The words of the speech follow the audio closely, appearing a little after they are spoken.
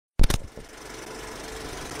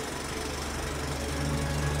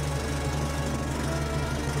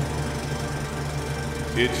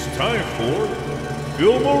It's time for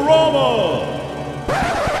Filmorama!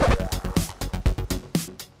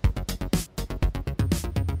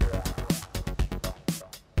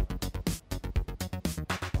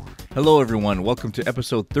 Hello everyone, welcome to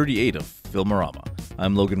episode 38 of Filmorama.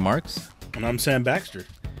 I'm Logan Marks. And I'm Sam Baxter.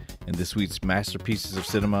 And this week's masterpieces of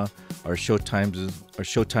cinema are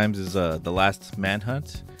Showtimes is The Last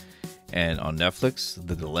Manhunt, and on Netflix,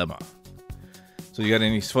 The Dilemma. So you got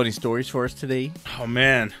any funny stories for us today? Oh,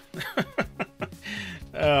 man.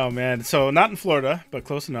 So not in Florida, but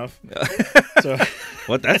close enough. So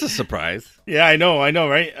What? That's a surprise. Yeah, I know,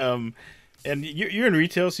 right? And you're in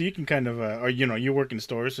retail, so you can kind of, you work in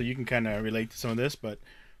stores, so you can kind of relate to some of this. But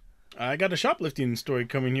I got a shoplifting story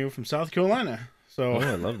coming here from South Carolina. So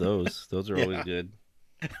I love those. Those are always good.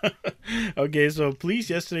 Okay, so police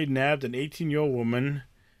yesterday nabbed an 18-year-old woman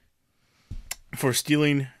for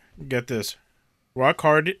stealing, get this, rock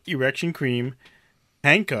hard erection cream,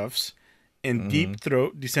 handcuffs, and deep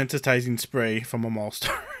throat desensitizing spray from a mall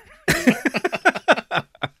store.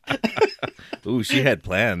 Ooh, she had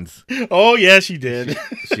plans. Oh yeah, she did.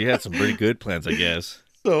 She had some pretty good plans, I guess.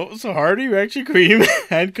 So hard erection cream,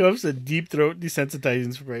 handcuffs, and deep throat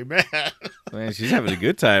desensitizing spray, man. Man, she's having a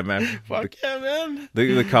good time, man. Fuck yeah, man.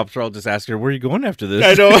 The cops are all just asking her, where are you going after this?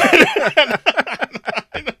 I know.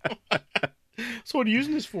 I know. So what are you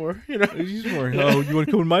using this for? You know? Oh, you want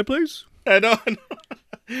to come to my place? I know.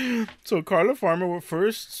 So Carla Farmer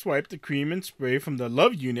first swiped the cream and spray from the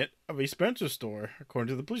love unit of a Spencer store, according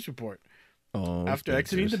to the police report. Oh, after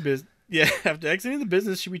exiting the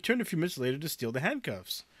business, she returned a few minutes later to steal the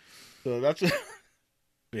handcuffs. So that's a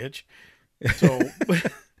bitch. So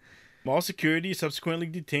mall security subsequently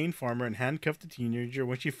detained Farmer and handcuffed the teenager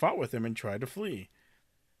when she fought with him and tried to flee.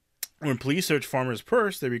 When police searched Farmer's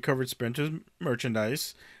purse, they recovered Spencer's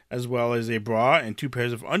merchandise, as well as a bra and 2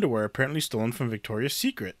 pairs of underwear apparently stolen from Victoria's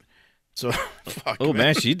Secret. So, fuck. Oh,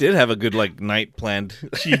 man, she did have a good, night planned.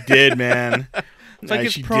 She did, man. It's like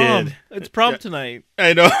it's prom. Did. It's prom tonight.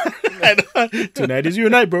 I know. Tonight is your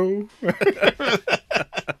night, bro.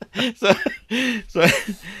 So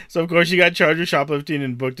of course, she got charged with shoplifting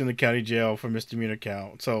and booked in the county jail for misdemeanor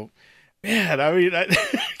count. So, man, I mean,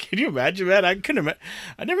 can you imagine, man? I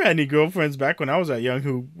never had any girlfriends back when I was that young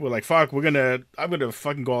who were like, "Fuck, I'm gonna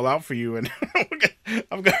fucking go all out for you, and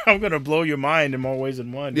I'm gonna blow your mind in more ways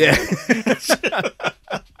than one." Yeah.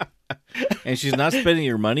 And she's not spending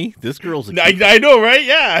your money. This girl's a keeper. I know, right?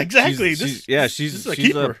 Yeah, exactly. She's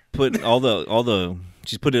put all the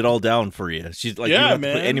she's put it all down for you. She's like, you don't have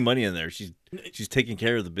to put any money in there. She's taking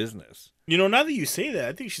care of the business. You know, now that you say that,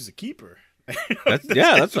 I think she's a keeper.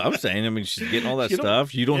 That's what I'm saying. I mean, she's getting all that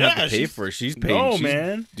stuff. You don't have to pay for it. She's paying. No,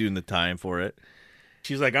 she's doing the time for it.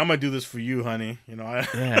 She's like, I'm gonna do this for you, honey. You know,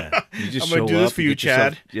 you just I'm gonna do this for you,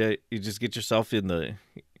 Chad. You just get yourself in the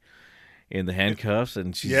handcuffs,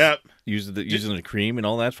 and she's using the cream and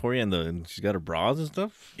all that for you, and she's got her bras and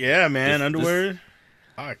stuff. Yeah, man, underwear.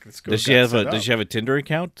 Let's go. Does she have a Tinder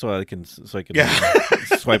account so I can swipe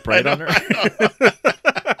right on her?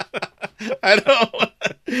 I know.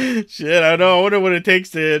 Shit, I know. I wonder what it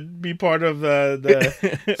takes to be part of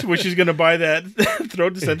the where she's gonna buy that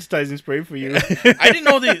throat desensitizing spray for you. I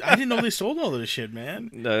didn't know they sold all this shit, man.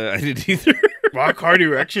 No, I didn't either. Rock hard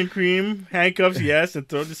erection cream, handcuffs, yes, and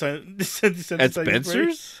throat desensitizing at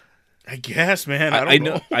Spencer's. Spray. I guess, man. I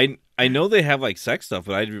don't know. I know they have sex stuff,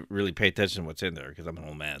 but I didn't really pay attention to what's in there because I'm an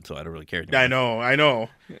old man, so I don't really care anymore. I know.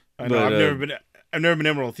 But, I've never been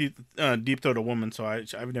able to deep throat a woman, so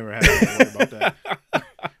I've never had to worry about that.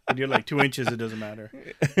 When you're 2 inches, it doesn't matter.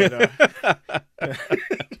 But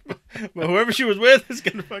whoever she was with is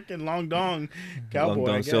getting a fucking long dong cowboy. Long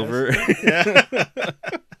dong silver. Yeah.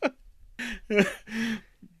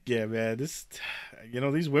 Yeah, man.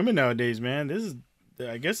 These women nowadays, man.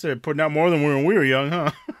 I guess they're putting out more than when we were young, huh?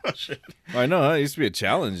 Shit. I know. It used to be a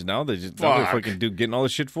challenge. Now they're fucking getting all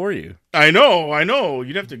this shit for you. I know.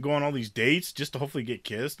 You'd have to go on all these dates just to hopefully get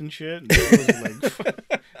kissed and shit. And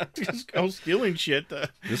just go stealing shit.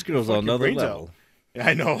 This girl's on another level. Yeah,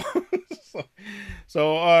 I know.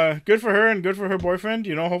 So good for her and good for her boyfriend.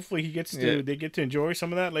 You know, hopefully they get to enjoy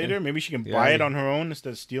some of that later. Maybe she can buy it on her own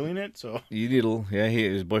instead of stealing it. So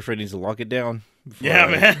his boyfriend needs to lock it down.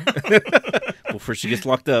 Man. Before she gets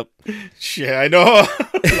locked up. Shit, I know. Lock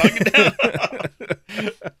it down.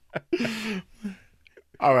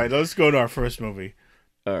 All right, let's go to our first movie.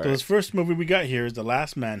 All right. So this first movie we got here is The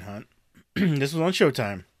Last Manhunt. This was on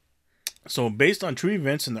Showtime. So based on true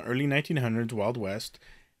events in the early 1900s Wild West,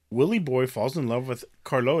 Willie Boy falls in love with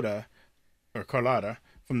Carlota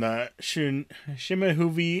from the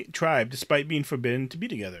Chemehuevi tribe despite being forbidden to be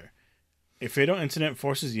together. A fatal incident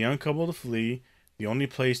forces the young couple to flee. the only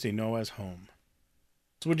place they know as home.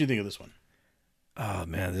 So what do you think of this one? Oh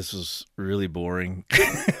man, this was really boring.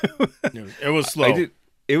 It was slow.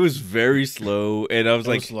 It was very slow, and I was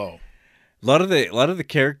like, slow. A lot of the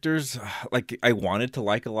characters, like I wanted to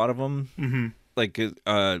like a lot of them, like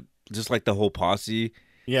just like the whole posse.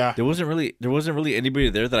 Yeah, there wasn't really anybody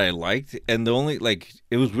there that I liked, and the only like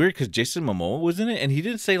it was weird because Jason Momoa was in it, and he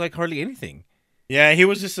didn't say like hardly anything. Yeah, he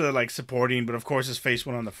was just like supporting, but of course his face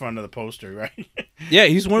went on the front of the poster, right? Yeah,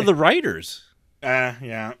 he's one of the writers.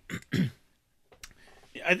 Yeah.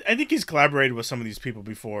 I think he's collaborated with some of these people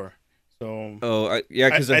before. So yeah,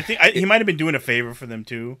 because I think he might have been doing a favor for them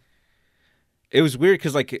too. It was weird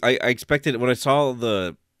because like I expected when I saw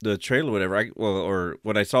the trailer or whatever, or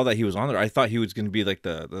when I saw that he was on there, I thought he was going to be like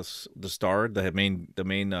the star, the main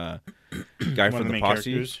guy from the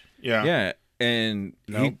posse. Characters. Yeah. Yeah. And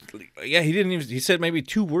he didn't even. He said maybe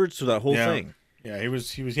 2 words to that whole thing. Yeah,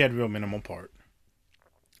 he had a real minimal part.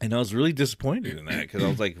 And I was really disappointed in that because I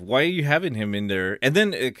was like, "Why are you having him in there?" And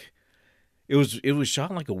then it was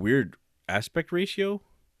shot in like a weird aspect ratio,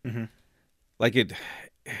 like it,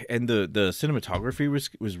 and the cinematography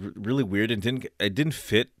was really weird and it didn't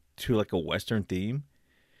fit to like a Western theme.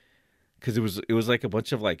 Because it was like a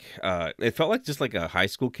bunch of like it felt like just like a high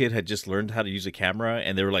school kid had just learned how to use a camera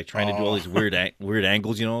and they were like trying to do all these weird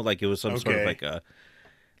angles, like it was some sort of like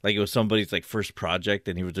it was somebody's like first project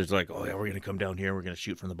and he was just like, oh yeah, we're gonna come down here, we're gonna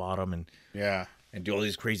shoot from the bottom and do all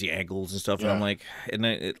these crazy angles and stuff. And I'm like,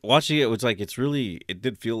 and watching it was like it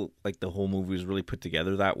did feel like the whole movie was really put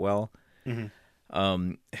together that well.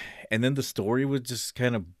 And then the story was just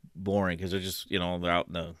kind of boring because they're just they're out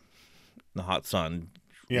in the hot sun.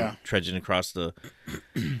 Yeah, trudging across the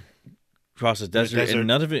desert, and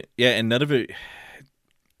none of it.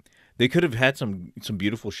 They could have had some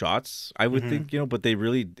beautiful shots, I would think, but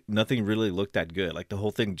nothing really looked that good. Like the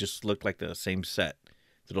whole thing just looked like the same set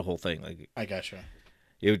to the whole thing. Like I gotcha.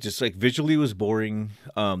 It was just like visually was boring.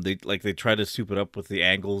 They tried to soup it up with the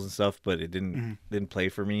angles and stuff, but it didn't play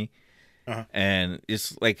for me. And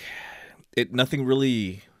it's like nothing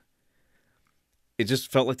really. It just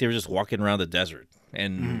felt like they were just walking around the desert.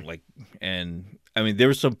 And and I mean there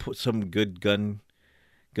was some good gun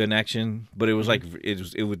action, but it was like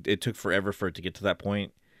it took forever for it to get to that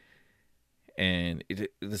point, and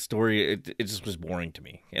the story it just was boring to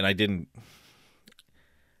me, and I didn't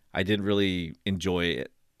really enjoy it.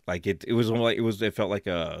 Like it felt like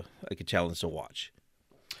a challenge to watch.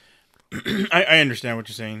 I understand what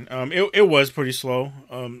you're saying. It was pretty slow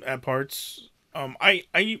at parts. I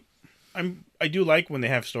do like when they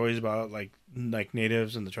have stories about like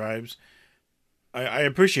natives and the tribes. I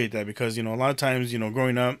appreciate that because a lot of times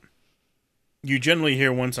growing up you generally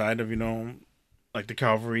hear one side of like the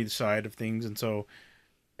cavalry side of things, and so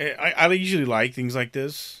I usually like things like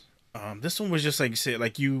this. This one was just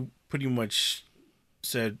like you pretty much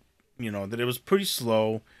said that it was pretty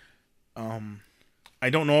slow. I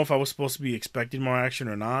don't know if I was supposed to be expecting more action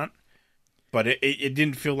or not, but it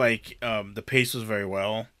didn't feel like the pace was very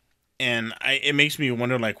well. And it makes me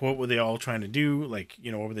wonder, like, what were they all trying to do? Like,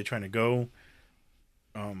 where were they trying to go?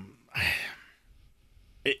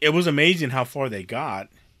 It was amazing how far they got,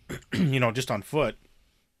 just on foot.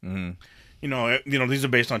 These are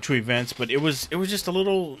based on true events, but it was just a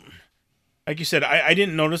little, like you said, I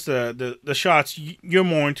didn't notice the shots. You're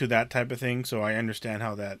more into that type of thing, so I understand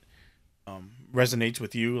how that resonates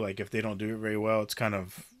with you. Like, if they don't do it very well, it's kind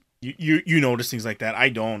of, you notice things like that. I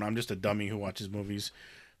don't. I'm just a dummy who watches movies.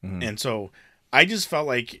 And so I just felt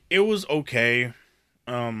like it was okay.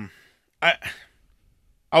 I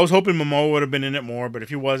was hoping Momoa would have been in it more, but if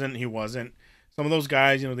he wasn't, he wasn't. Some of those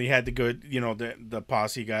guys, they had the good, the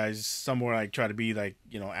posse guys. Some were like try to be like,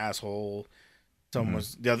 asshole. Some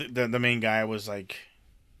was the main guy was like,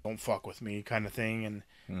 don't fuck with me kind of thing.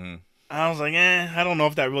 And I was like, I don't know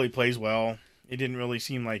if that really plays well. It didn't really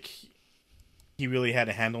seem like he really had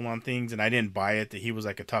a handle on things, and I didn't buy it that he was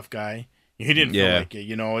like a tough guy. He didn't feel like it,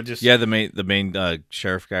 it just... Yeah, the main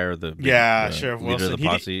sheriff guy or the Sheriff leader Wilson. of the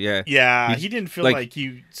posse, he didn't feel like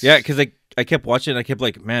he... Yeah, because I kept watching and I kept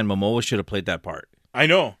like, man, Momoa should have played that part. I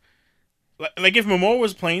know. Like, if Momoa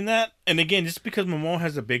was playing that, and again, just because Momoa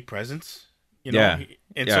has a big presence,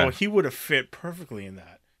 so he would have fit perfectly in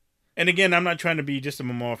that. And again, I'm not trying to be just a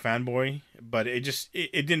Momoa fanboy, but it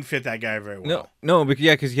didn't fit that guy very well. No,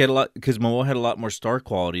 because Momoa had a lot more star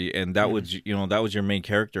quality, and that was that was your main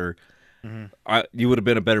character. You would have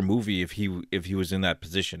been a better movie if he was in that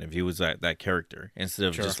position, if he was that character instead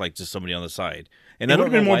of just somebody on the side. And it would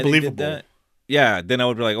have been more believable. Yeah, then I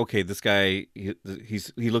would be like, okay, this guy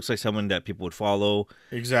he looks like someone that people would follow.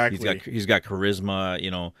 Exactly. He's got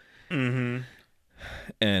charisma,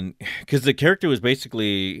 and because the character was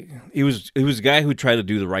basically he was a guy who tried to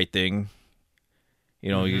do the right thing. You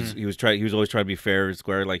know, he was always trying to be fair and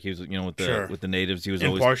square, like he was, with the natives. He was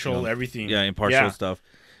impartial, always everything. Yeah, impartial stuff.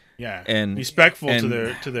 Yeah, and respectful to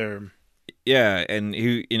their. Yeah, and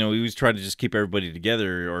he was trying to just keep everybody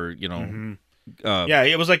together, or yeah,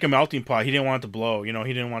 it was like a melting pot. He didn't want it to blow. He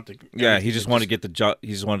didn't want to. Yeah, he just wanted to get the job.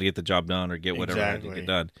 He just wanted to get the job done or get whatever had to get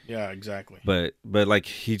done. Yeah, exactly. But like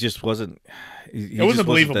he just wasn't. It wasn't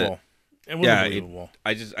believable. It wasn't believable.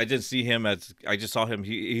 I didn't see him as. I just saw him.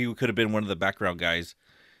 He could have been one of the background guys,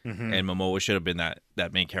 and Momoa should have been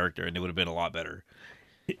that main character, and it would have been a lot better.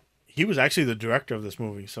 He was actually the director of this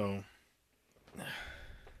movie, so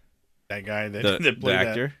that guy that played the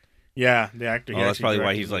actor. That. Yeah, the actor. Oh, that's probably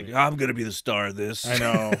why he's like, I'm gonna be the star of this. I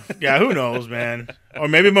know. Yeah, who knows, man? Or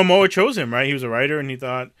maybe Momoa chose him, right? He was a writer, and he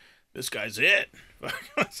thought, "This guy's it." When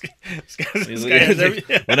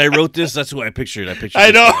I wrote this, that's who I pictured.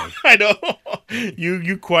 I know.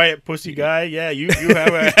 You quiet pussy guy. Yeah, you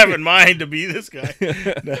have in mind to be this guy.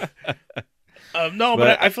 No,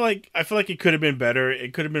 but I feel like it could have been better.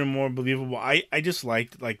 It could have been more believable. I just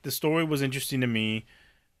liked the story was interesting to me.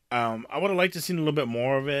 I would have liked to see a little bit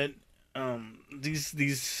more of it.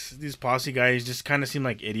 These posse guys just kind of seem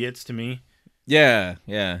like idiots to me. Yeah.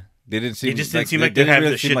 They didn't seem. They have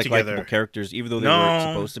the shit together. Likable characters, even though they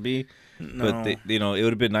weren't supposed to be. No. But it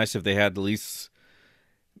would have been nice if they had at least.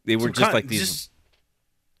 They were just like these.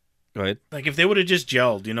 Go ahead. Like if they would have just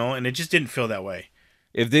gelled, and it just didn't feel that way.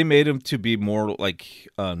 If they made them to be more like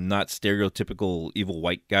not stereotypical evil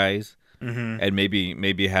white guys, and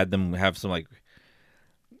maybe had them have some like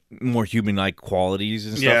more human-like qualities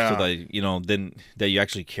and stuff, so that then that you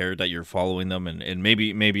actually care that you're following them, and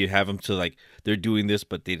maybe have them to like they're doing this,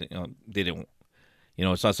 but they didn't.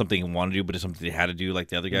 It's not something you want to do, but it's something they had to do, like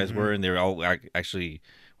the other guys were, and they were all actually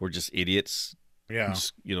were just idiots. Yeah,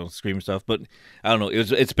 just, screaming stuff. But I don't know.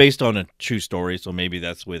 It's based on a true story, so maybe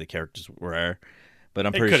that's the way the characters were. But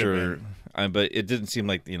I'm pretty sure. But it didn't seem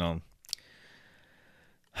like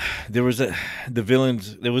there was the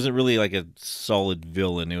villains. There wasn't really like a solid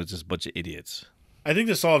villain. It was just a bunch of idiots. I think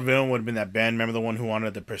the solid villain would have been that Ben. Remember the one who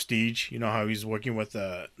wanted the prestige? You know how he's working with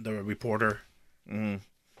the reporter.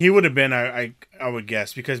 He would have been. I would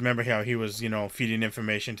guess, because remember how he was feeding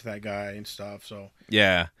information to that guy and stuff. So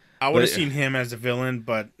yeah. I would have seen him as a villain,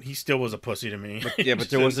 but he still was a pussy to me.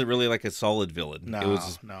 But there wasn't really like a solid villain. No,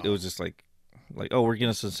 it was just like, oh, we're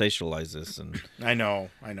gonna sensationalize this, and I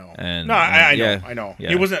know, and no, I know, I know. Yeah.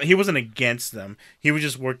 He wasn't against them. He was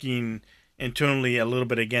just working internally a little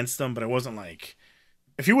bit against them, but it wasn't like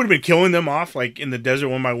if he would have been killing them off like in the desert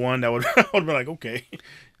one by one, that would I would have been like, okay,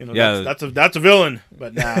 that's a villain,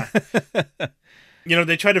 but nah.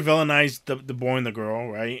 They try to villainize the boy and the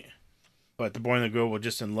girl, right? But the boy and the girl were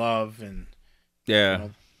just in love, and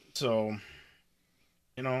so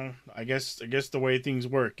I guess the way things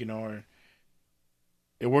work, or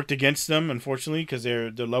it worked against them, unfortunately, because their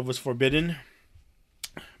love was forbidden.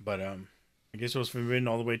 But I guess it was forbidden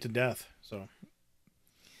all the way to death. So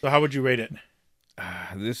how would you rate it?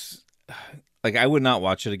 This, I would not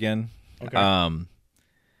watch it again. Okay.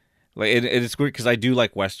 It's weird because I do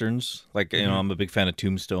like westerns. I'm a big fan of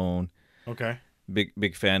Tombstone. Okay.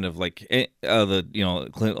 Big fan of Clint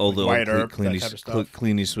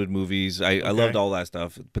Eastwood movies. I loved all that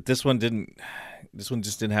stuff, but this one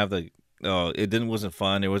just didn't have the wasn't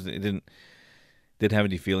fun. It didn't have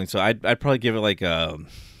any feeling. So I'd probably give it like a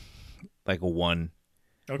 1.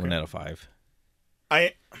 Okay. 1 out of 5.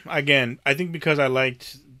 I think because I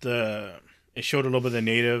liked it showed a little bit of the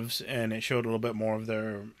natives, and it showed a little bit more of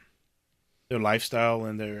their lifestyle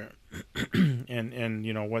and their and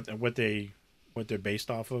what they're based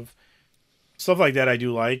off of, stuff like that. I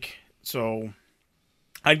do like, so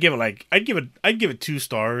I'd give it 2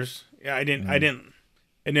 stars. Yeah, it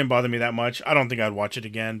didn't bother me that much. I don't think I'd watch it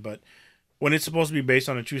again, but when it's supposed to be based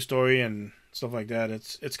on a true story and stuff like that,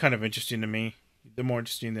 it's kind of interesting to me. They're more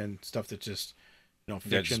interesting than stuff that's just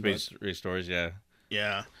fiction. Yeah, just based stories. Yeah.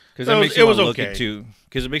 Because it makes you want to look into.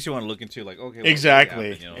 Because it makes you want to look into okay.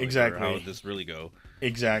 Exactly. Exactly. How would this really go?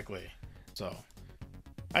 Exactly. So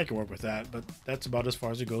I can work with that, but that's about as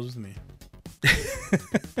far as it goes with me.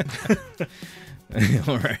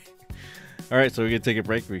 All right. So we're gonna take a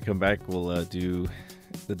break. When we come back, we'll do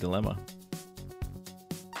the dilemma.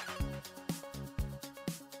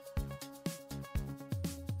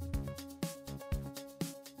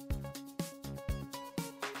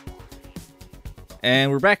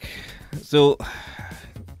 And we're back. So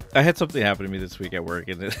I had something happen to me this week at work,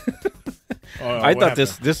 and I thought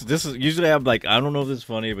this is usually I'm like, I don't know if this is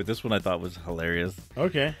funny, but this one I thought was hilarious.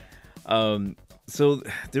 Okay. So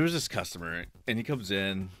there was this customer, and he comes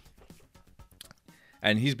in,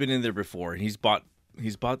 and he's been in there before, and he's bought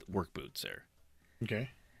work boots there. Okay.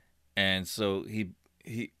 And so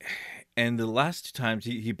and the last 2 times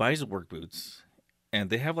he buys the work boots, and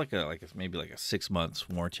they have maybe a 6 months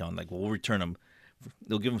warranty on. Like, we'll return them.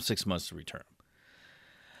 They'll give him 6 months to return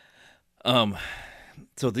them.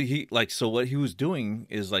 So what he was doing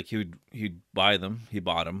is like he'd buy them. He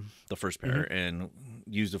bought them, the first pair, and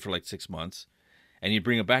used it for like 6 months, and he'd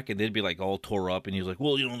bring them back, and they'd be like all tore up, and he was like,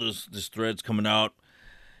 well, this thread's coming out.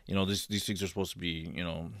 These things are supposed to be,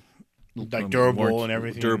 like durable and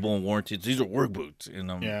everything. Durable and warranted. These are work boots. And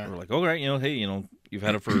we're like, all right, hey, you've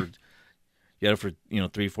had it for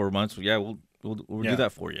 3-4 months. Yeah, we'll do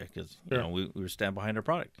that for you, because we stand behind our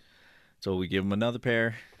product. So we give him another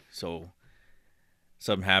pair. So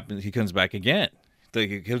something happens. He comes back again.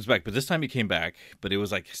 He comes back, but this time he came back, but it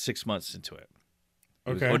was like 6 months into it.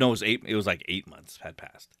 Okay. It was 8. It was like 8 months had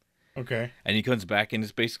passed. Okay. And he comes back, and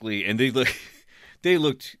it's basically, and they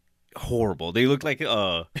looked horrible. They looked like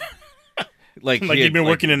like he'd been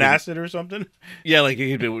working in acid or something. Yeah, like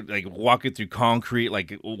he'd been like walking through concrete,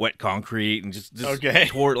 like wet concrete, and just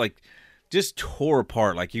tore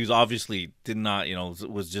apart. Like he was obviously did not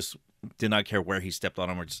care where he stepped on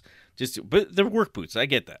them, or just. But they're work boots. I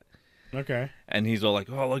get that. Okay. And he's all like,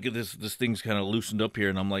 "Oh, look at this! This thing's kind of loosened up here,"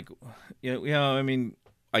 and I'm like, "Yeah, I mean,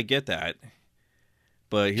 I get that,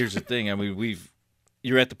 but here's the thing. I mean,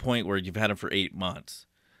 you're at the point where you've had them for 8 months,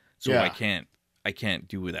 so I can't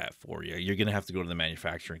do that for you. You're gonna have to go to the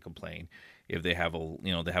manufacturer and complain if they have a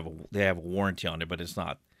warranty on it, but it's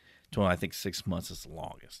not. I think 6 months is the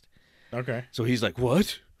longest." Okay. So he's like,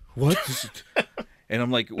 "What? And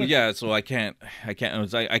I'm like, "Well, yeah. So I can't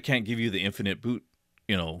give you the infinite boot,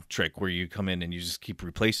 trick where you come in and you just keep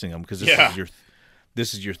replacing them, because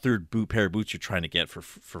this is your third pair of boots you're trying to get for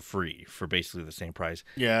free for basically the same price."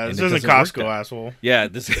 Yeah, this isn't Costco, asshole. Yeah,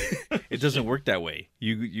 it doesn't work that way.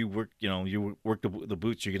 You work the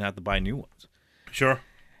boots, you're gonna have to buy new ones. Sure.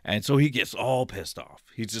 And so he gets all pissed off.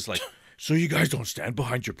 He's just like, "So you guys don't stand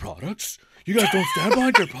behind your products? You guys don't stand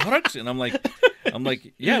behind your products?" And I'm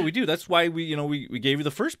like, "Yeah, we do. That's why we gave you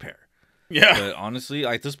the first pair." Yeah. But honestly,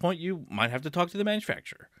 at this point, you might have to talk to the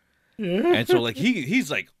manufacturer. Yeah. And so like he's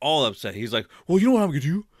like all upset. He's like, "Well, you know what I'm gonna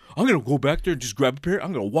do? I'm gonna go back there and just grab a pair.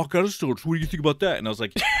 I'm gonna walk out of the store. So what do you think about that?" And I was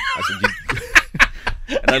like,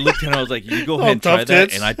 and I looked at him and I was like, "You go ahead and try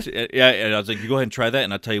that." And I was like, "You go ahead and try that."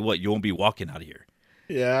 And I tell you what, you won't be walking out of here.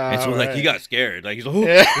 Yeah. And so like he got scared. Like he's like,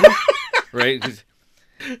 "Oh," right?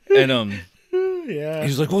 And yeah.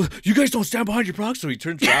 He's like, "Well, you guys don't stand behind your products." So he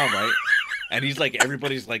turns around, right? And he's like,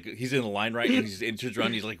 everybody's like, he's in the line, right? And he turns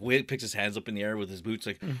around, he's like, picks his hands up in the air with his boots,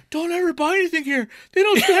 like, "Don't ever buy anything here. They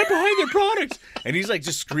don't stand behind their products." And he's like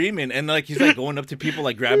just screaming, and like he's like going up to people,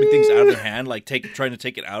 like grabbing things out of their hand, like trying to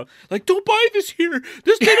take it out, like, "Don't buy this here. They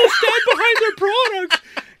don't stand behind their products."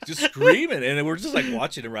 Just screaming, and we're just like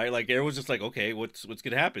watching it, right? Like everyone's just like, "Okay, what's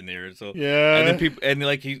gonna happen there?" And so yeah, and then people, and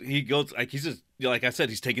like he goes, like he's just, like I said,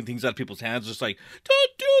 he's taking things out of people's hands, just like,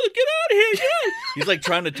 "Don't do it, get out of here!" Yeah. He's like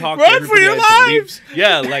trying to talk. Run for your lives!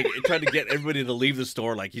 Yeah, like trying to get everybody to leave the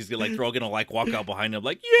store. Like he's gonna like walk out behind him,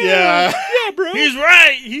 like, yeah, bro, he's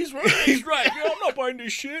right. He's right. Yeah, I'm not buying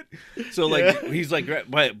this shit. So like he's like,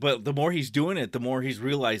 but the more he's doing it, the more he's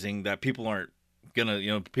realizing that people aren't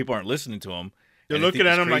listening to him. They're looking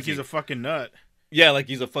at him like he's a fucking nut. Yeah, like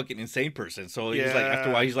he's a fucking insane person. So he's like, after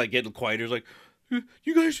a while, he's like getting quieter. He's like,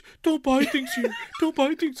 "You guys don't buy things here. Don't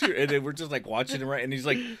buy things here." And then we're just like watching him, right? And he's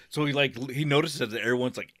like, so he notices that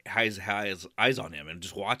everyone's like has eyes on him and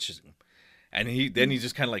just watches him. And he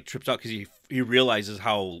just kind of like trips out because he realizes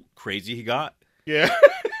how crazy he got. Yeah.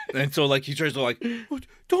 And so like he tries to like,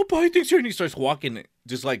 "Don't buy things here," and he starts walking,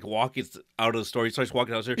 just like walking out of the store. He starts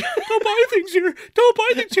walking out there. "Don't buy things here. Don't buy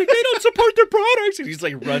things here. They don't support their products." And he's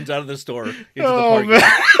like runs out of the store into the parking lot.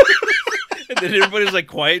 And then everybody's like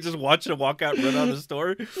quiet, just watching him walk out and run out of the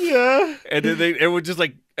store. Yeah. And then everyone just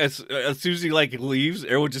like as soon as he like leaves,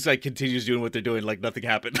 everyone just like continues doing what they're doing, like nothing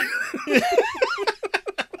happened.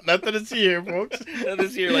 Nothing to see here, folks. Nothing to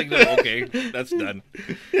see here. Like, no, okay, that's done.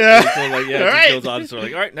 Yeah. And so like, yeah, it just goes on. So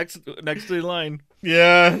like, all right, next to the line.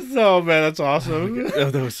 Yeah. Oh man, that's awesome.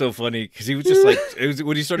 That was so funny because he was just like, it was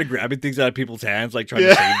when he started grabbing things out of people's hands, like trying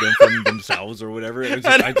to save them from themselves or whatever. It was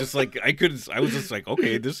just, I was just like,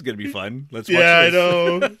 okay, this is gonna be fun. Let's watch this. I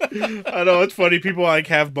know. I know. It's funny. People like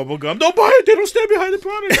have bubble gum. Don't buy it. They don't stand behind the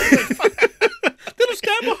product. They don't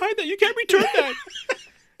stand behind that. You can't return that.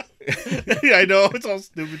 Yeah, I know. It's all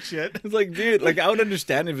stupid shit. It's like, dude, like I would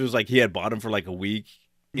understand if it was like he had bought them for like a week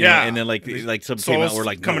and then like some came out were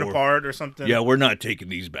like coming apart or something. Yeah, we're not taking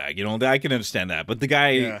these back. I can understand that, but the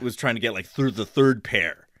guy was trying to get like through the third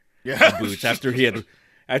pair of boots after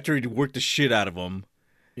he'd worked the shit out of them.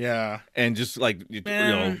 Yeah, and just like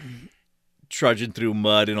trudging through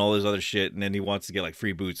mud and all this other shit, and then he wants to get like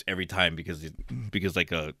free boots every time because he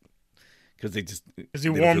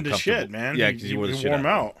warmed the shit, man. Yeah, because he wore the shit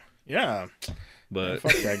out. Yeah. But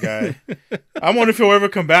fuck that guy. I wonder if he'll ever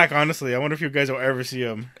come back. Honestly, I wonder if you guys will ever see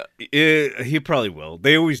him. He probably will.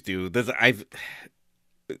 They always do. Just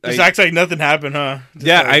acts like nothing happened, huh?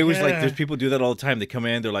 I always like. There's people do that all the time. They come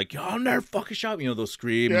in, they're like, "Yo, I'll never fucking shop." They'll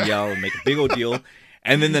scream and yell and make a big old deal,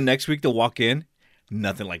 and then the next week they'll walk in,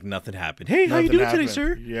 nothing happened. Hey, how you doing today,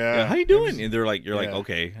 sir? Yeah, how you doing? And they're like, you're like,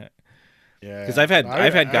 okay. Yeah, because I've had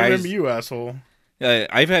guys. I remember you, asshole.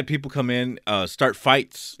 I've had people come in, start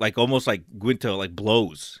fights, like almost like go into like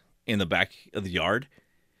blows in the back of the yard,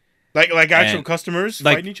 like actual customers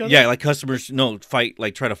fighting each other. Yeah, like customers try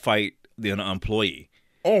to fight the employee.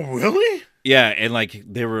 Oh, really? Yeah, and like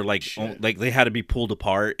they were like they had to be pulled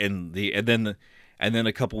apart, and then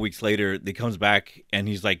a couple weeks later, he comes back and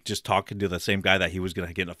he's like just talking to the same guy that he was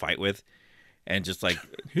gonna get in a fight with, and just like,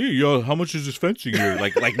 hey, how much is this fencing here?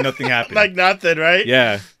 Like nothing happened. Like nothing, right?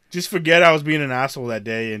 Yeah. Just forget I was being an asshole that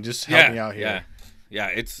day and just help me out here. Yeah,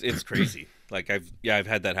 it's crazy. Like I've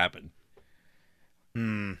had that happen.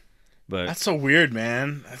 But that's so weird,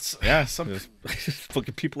 man. That's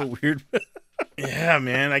fucking people are weird. Yeah,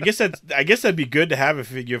 man. I guess that'd be good to have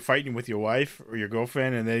if you're fighting with your wife or your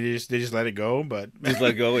girlfriend and they just let it go. But just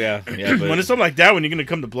let go, yeah. But when it's something like that, when you're gonna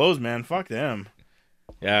come to blows, man, fuck them.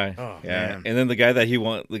 Yeah, man. And then the guy he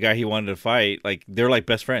wanted to fight, like they're like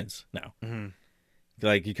best friends now. Mm-hmm.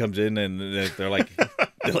 Like he comes in and they're like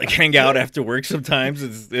they like hang out after work sometimes.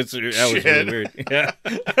 That was really weird. Yeah.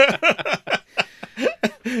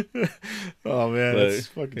 Oh man, that's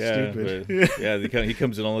fucking stupid. He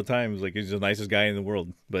comes in all the time. He's the nicest guy in the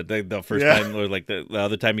world. But the first time, or like the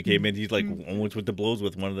other time he came in, he's like almost with the blows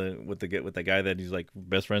with with the guy that he's like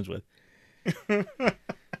best friends with.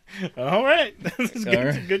 All right, this is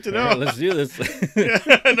good to know. All right, let's do this.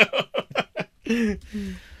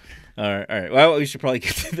 All right. Well, we should probably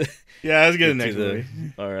get to the. Yeah, let's get to the next movie.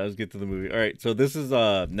 All right, let's get to the movie. All right, so this is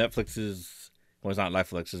Netflix's. Well, it's not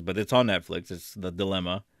Netflix's, but it's on Netflix. It's The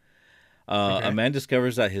Dilemma. A man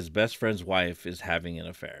discovers that his best friend's wife is having an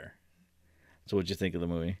affair. So, what'd you think of the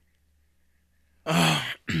movie?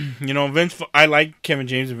 Vince. I like Kevin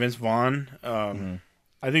James and Vince Vaughn.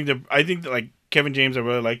 I think that like Kevin James, I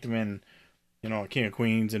really liked him in, King of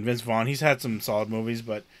Queens, and Vince Vaughn. He's had some solid movies,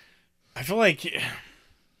 but I feel like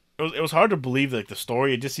it was hard to believe like the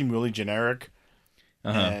story. It just seemed really generic,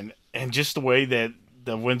 and just the way that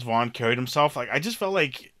Vince Vaughn carried himself. Like I just felt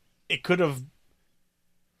like it could have,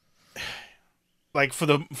 like for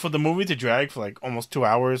the movie to drag for like almost 2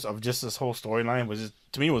 hours of just this whole storyline was just,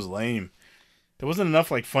 to me, was lame. There wasn't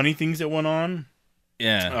enough like funny things that went on.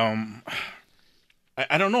 Yeah.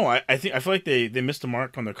 I don't know. I feel like they missed the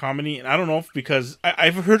mark on the comedy, and I don't know if because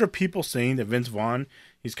I've heard of people saying that Vince Vaughn,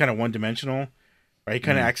 he's kind of one dimensional. Right, he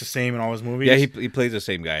kind of acts the same in all his movies. Yeah, he plays the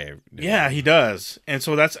same guy. Yeah, he does, and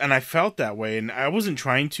so I felt that way, and I wasn't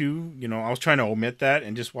trying to, I was trying to omit that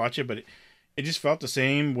and just watch it, but it just felt the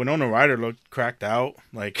same. Winona Ryder looked cracked out,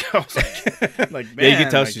 like I was like, man, yeah, you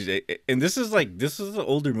can tell she's. And this is an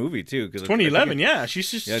older movie too, because 2011. Yeah, she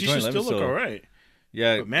should still look all right.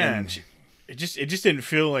 Yeah, but man, it just didn't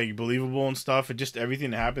feel like believable and stuff. It just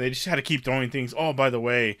everything that happened, they just had to keep throwing things. Oh, by the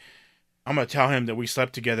way, I'm gonna tell him that we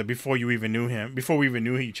slept together before we even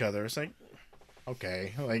knew each other. It's like,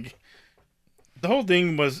 okay, like the whole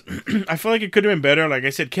thing was. I feel like it could have been better. Like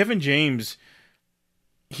I said, Kevin James,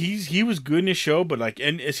 he was good in his show, but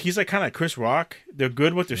he's like kind of like Chris Rock. They're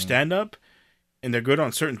good with their stand up, and they're good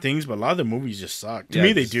on certain things, but a lot of the movies just suck. To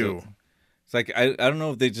me, they do. It's like I don't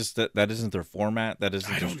know if they just that isn't their format. That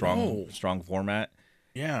isn't their strong format.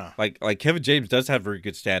 Yeah, like Kevin James does have very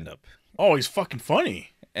good stand up. Oh, he's fucking funny.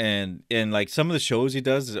 And like some of the shows he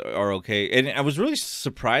does are okay, and I was really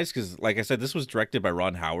surprised because, like I said, this was directed by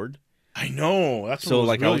Ron Howard. I know, that's what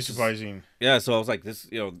was really surprising. Yeah, so I was like, this,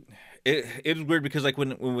 it was weird because like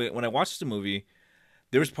when I watched the movie,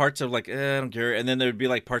 there was parts of like I don't care, and then there would be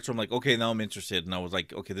like parts where I'm like, okay, now I'm interested, and I was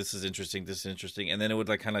like, okay, this is interesting, and then it would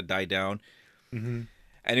like kind of die down. Mm-hmm.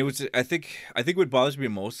 And it was, I think what bothers me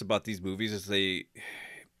most about these movies is they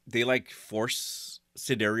like force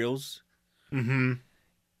scenarios. Mm-hmm.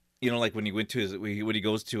 Like when he went to when he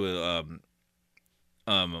goes to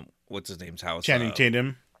what's his name's house? Channing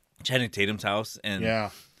Tatum's house, and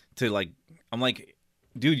yeah, to like, I'm like,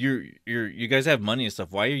 dude, you guys have money and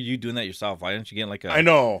stuff. Why are you doing that yourself? Why don't you get like I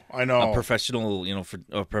know. a professional, for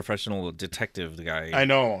a professional detective guy? I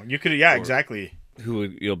know. You could, yeah, exactly. Who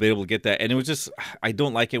would be able to get that? And it was just, I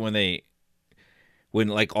don't like it when I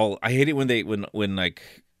hate it when like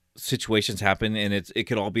situations happen and it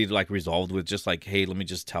could all be like resolved with just like, hey, let me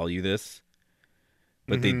just tell you this.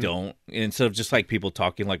 But they don't. Instead of just like people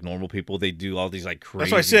talking like normal people, they do all these like crazy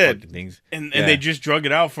That's what I said. Things. And they just drug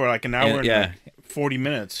it out for like an hour and like 40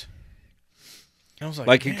 minutes. I was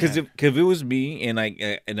like, because if it was me and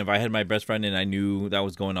if I had my best friend and I knew that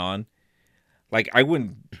was going on, like I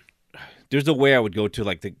wouldn't. There's no way I would go to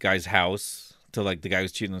like the guy's house, to like the guy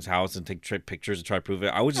who's cheating on his house and take pictures and try to prove it.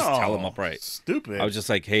 I would just tell him upright. Stupid. I was just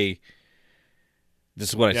like, hey, this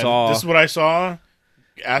is what I saw. This is what I saw.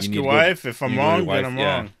 Ask your wife. If I'm wrong, then I'm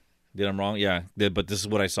wrong. Then I'm wrong. Yeah. But this is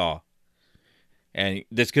what I saw. And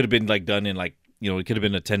this could have been like done in like, it could have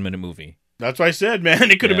been a 10-minute movie. That's what I said,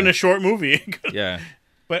 man. It could have been a short movie. Yeah.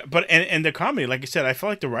 But the comedy, like I said, I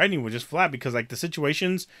felt like the writing was just flat because like the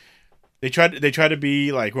situations, they tried to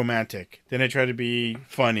be like romantic, then they tried to be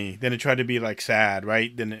funny, then it tried to be like sad,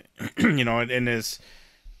 right? Then it, and this,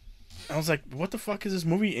 I was like, what the fuck is this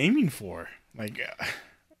movie aiming for? Like,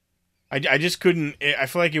 I just couldn't. I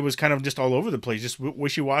feel like it was kind of just all over the place, just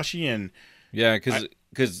wishy-washy and. Yeah,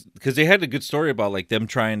 because they had a good story about like them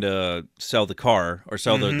trying to sell the car or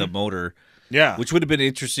sell the motor. Yeah, which would have been an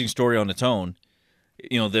interesting story on its own.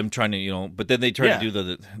 Them trying to but then they tried to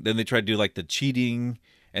do then they tried to do like the cheating,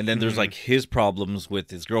 and then there's like his problems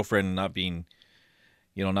with his girlfriend not being,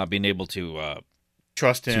 not being able to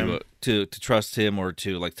trust him to trust him or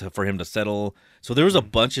for him to settle. So there was a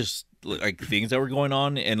bunch of like things that were going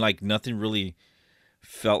on, and like nothing really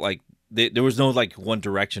felt like there was no like one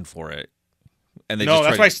direction for it. And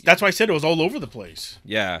that's why I said it was all over the place.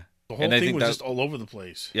 Yeah, the whole thing was just all over the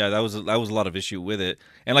place. Yeah, that was a lot of issue with it.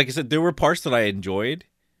 And like I said, there were parts that I enjoyed,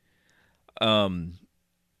 that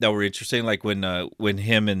were interesting. Like when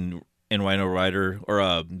him and Winona Ryder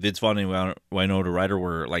or Vince Vaughn and Winona Ryder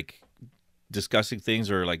were like discussing things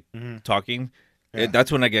or like talking. Yeah.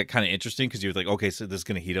 That's when I get kind of interesting because you're like, okay, so this is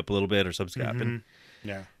gonna heat up a little bit or something's gonna happen.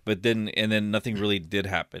 Yeah, but then nothing really did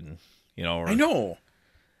happen. I know.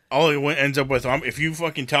 All it ends up with, if you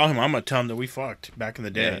fucking tell him, I'm gonna tell him that we fucked back in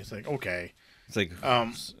the day. Yeah. It's like, okay. It's like,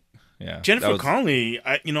 yeah. Jennifer Connelly,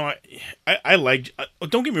 I like.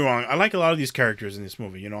 Don't get me wrong, I like a lot of these characters in this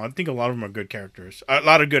movie. I think a lot of them are good characters, a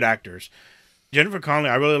lot of good actors. Jennifer Connelly,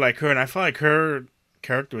 I really like her, and I feel like her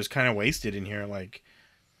character was kind of wasted in here.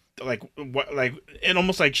 And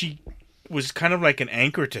almost like she was kind of like an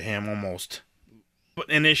anchor to him, almost.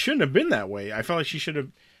 And it shouldn't have been that way. I felt like she should have.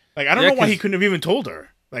 Like, I don't know why he couldn't have even told her.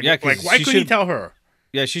 Why couldn't he tell her?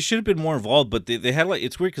 Yeah, she should have been more involved, but they had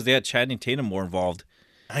it's weird because they had Channing Tatum more involved.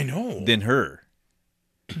 I know. Than her.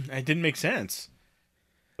 It didn't make sense.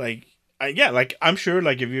 I'm sure,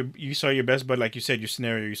 like, if you saw your best buddy, like you said, your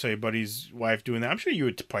scenario, you saw your buddy's wife doing that, I'm sure you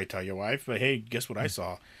would probably tell your wife, but hey, guess what I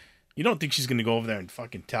saw? You don't think she's gonna go over there and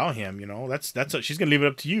fucking tell him, she's gonna leave it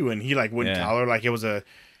up to you, and he wouldn't tell her, like it was I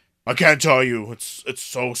can't tell you. It's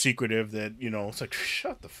so secretive that it's like,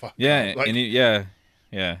 shut the fuck up. Yeah.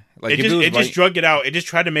 Like it just drug it out. It just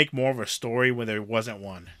tried to make more of a story when there wasn't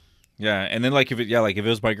one. Yeah, and then if it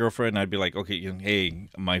was my girlfriend, I'd be like, okay, hey,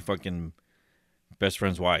 my fucking best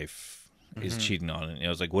friend's wife is cheating on it. And I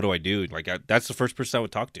was like, what do I do? Like, that's the first person I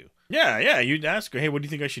would talk to. Yeah. You'd ask her, hey, what do you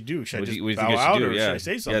think I should do? Should I just bow out or should I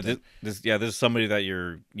say something? This is somebody that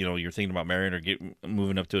you're thinking about marrying or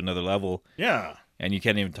moving up to another level. Yeah. And you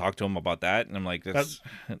can't even talk to him about that. And I'm like,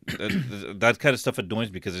 that kind of stuff annoys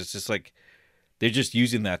me because it's just like they're just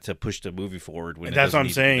using that to push the movie forward. That's what I'm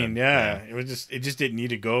saying. Yeah. It just didn't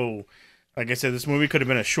need to go. Like I said, this movie could have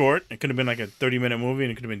been a short. It could have been like a 30-minute movie,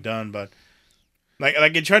 and it could have been done. But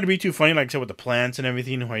like it tried to be too funny, like I said, with the plants and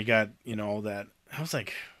everything. Where you got all that. I was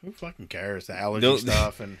like, who fucking cares? The allergy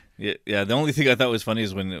stuff and yeah. The only thing I thought was funny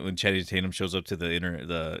is when Channing Tatum shows up to the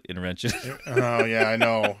intervention. Oh yeah, I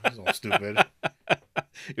know. It's all stupid.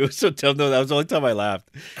 It was so dumb though. That was the only time I laughed.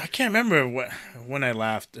 I can't remember when I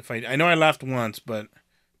laughed. I know I laughed once, but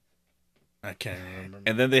I can't remember.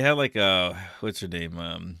 And then they had what's her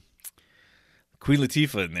name? Queen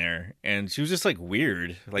Latifah in there, and she was just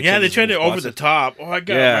weird. Like, yeah, they tried it over the top. Oh, I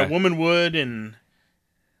got my woman would and.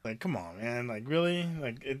 Like, come on, man! Like, really?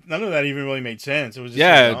 Like, none of that even really made sense. It was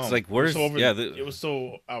just it's like where's it was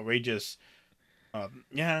so outrageous. I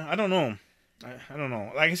don't know. I don't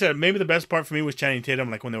know. Like I said, maybe the best part for me was Channing Tatum,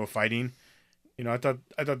 like when they were fighting. You know, I thought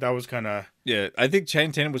that was kind of. Yeah, I think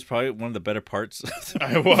Channing Tatum was probably one of the better parts.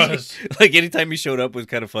 I was like anytime he showed up was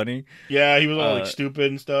kind of funny. Yeah, he was all like stupid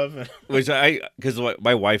and stuff. Which because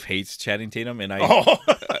my wife hates Channing Tatum, and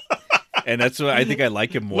and that's why I think I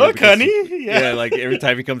like him more. Look, honey, yeah, like every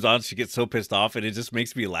time he comes on, she gets so pissed off, and it just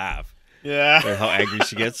makes me laugh. Yeah, how angry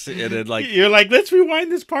she gets, and then like you're like, let's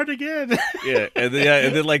rewind this part again. and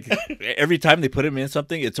then like every time they put him in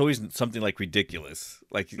something, it's always something like ridiculous.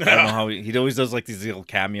 Like I don't know how he always does like these little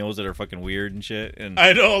cameos that are fucking weird and shit. And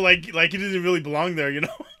I know, like he doesn't really belong there, you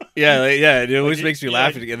know. Yeah, it always makes me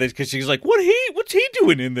laugh, and then because she's like, what's he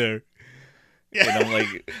doing in there? Yeah. And I'm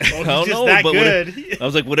like, I don't know, that but good. I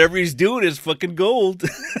was like, whatever he's doing is fucking gold.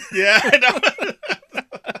 Yeah, I know.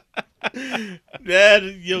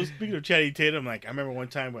 Man, speaking of Channing Tatum, like I remember one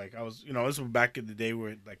time, like I was, this was back in the day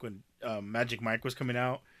where, like when Magic Mike was coming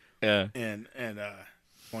out. Yeah. And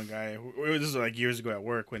one guy, this was like years ago at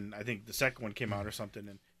work when I think the second one came out or something,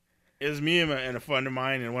 and it was me and a friend of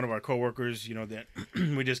mine and one of our coworkers. That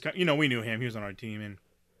we just, we knew him. He was on our team, and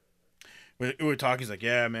we were talking. He's like,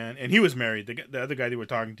 "Yeah, man," and he was married. The other guy they were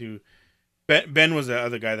talking to, Ben was the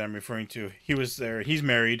other guy that I'm referring to. He was there. He's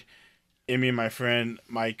married. And me and my friend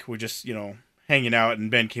Mike were just, hanging out,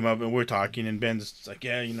 and Ben came up and we're talking, and Ben's like,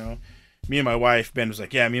 yeah, me and my wife. Ben was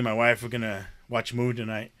like, yeah, me and my wife, we're gonna watch a movie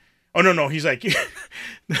tonight. Oh no, he's like,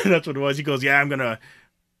 that's what it was. He goes, yeah, I'm gonna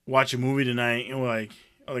watch a movie tonight, and we're like,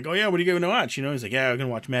 oh yeah, what are you gonna watch? He's like, yeah, I'm gonna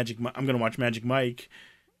watch Magic Mike,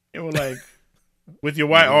 and we're like, with your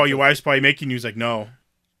wife? Oh, your wife's probably making you. He's like, no.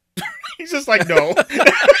 He's just like, no.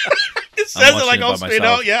 It says it like all straight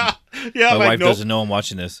out. Yeah. My wife doesn't know I'm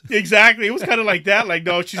watching this. Exactly. It was kind of like that. Like,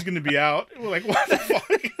 no, she's going to be out. We're like, what the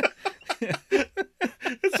fuck?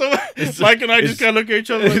 So Mike and I just kind of look at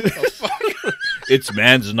each other like, what the fuck? It's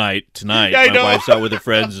man's night tonight. Yeah, my wife's out with her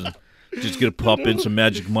friends and just going to pop in some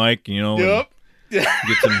Magic Mike, Yep.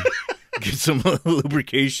 Get some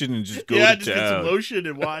lubrication and just go to just town. Get some lotion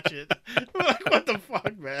and watch it. We're like, what the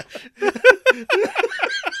fuck, man?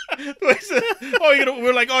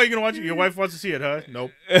 We're like, you're gonna watch it. Your wife wants to see it, huh?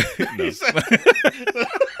 Nope. No.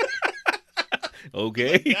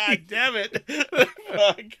 Okay. God damn it!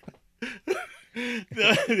 Fuck.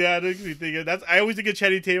 Yeah, that makes me think of, I always think of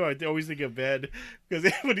Channing Tatum. I always think of Ben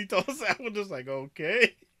because when he told us that, we're just like,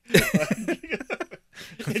 okay.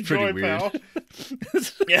 It's pretty weird. Pal.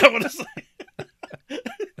 Yeah, what is like.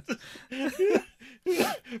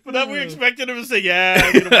 But then we expected him to say, "Yeah,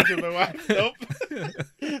 I'm gonna watch it with my wife." Nope.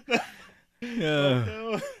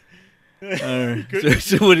 Yeah. All right.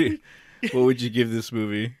 So what would you give this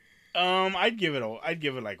movie? I'd give it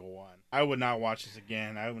like a 1. I would not watch this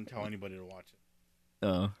again. I wouldn't tell anybody to watch it.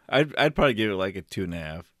 Oh, I'd probably give it like a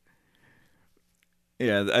 2.5.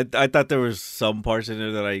 Yeah, I thought there was some parts in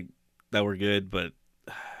there that were good, but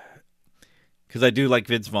because I do like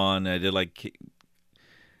Vince Vaughn, and I did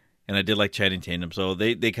like Channing Tatum, so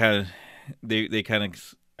they kind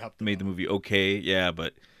of made the movie okay. Yeah,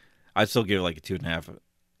 but I'd still give it like a 2.5.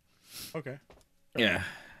 Okay. Yeah.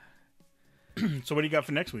 So what do you got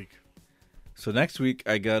for next week? So next week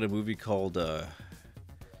I got a movie called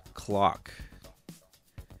Clock.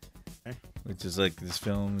 Okay. Which is like this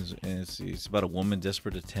film it's about a woman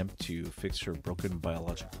desperate attempt to fix her broken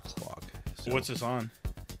biological clock. So what's this on?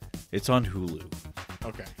 It's on Hulu.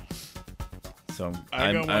 Okay. So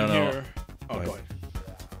I got one here. Oh, go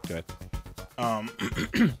ahead.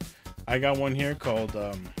 I got one here called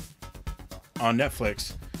on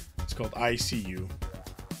Netflix. It's called I See You.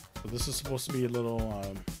 So this is supposed to be a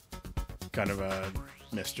little kind of a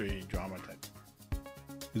mystery drama type.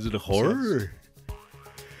 Is it a horror?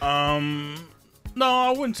 No,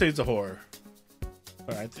 I wouldn't say it's a horror.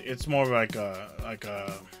 But it's more like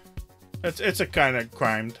a it's a kind of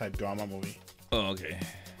crime type drama movie. Oh, okay.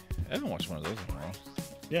 I haven't watched one of those in a while.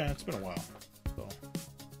 Yeah, it's been a while. So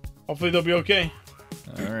hopefully they'll be okay.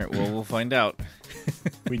 All right. Well, we'll find out.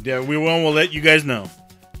 We'll let you guys know.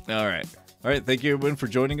 All right. Thank you everyone for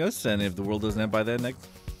joining us. And if the world doesn't end by then,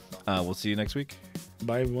 we'll see you next week.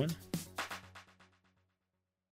 Bye everyone.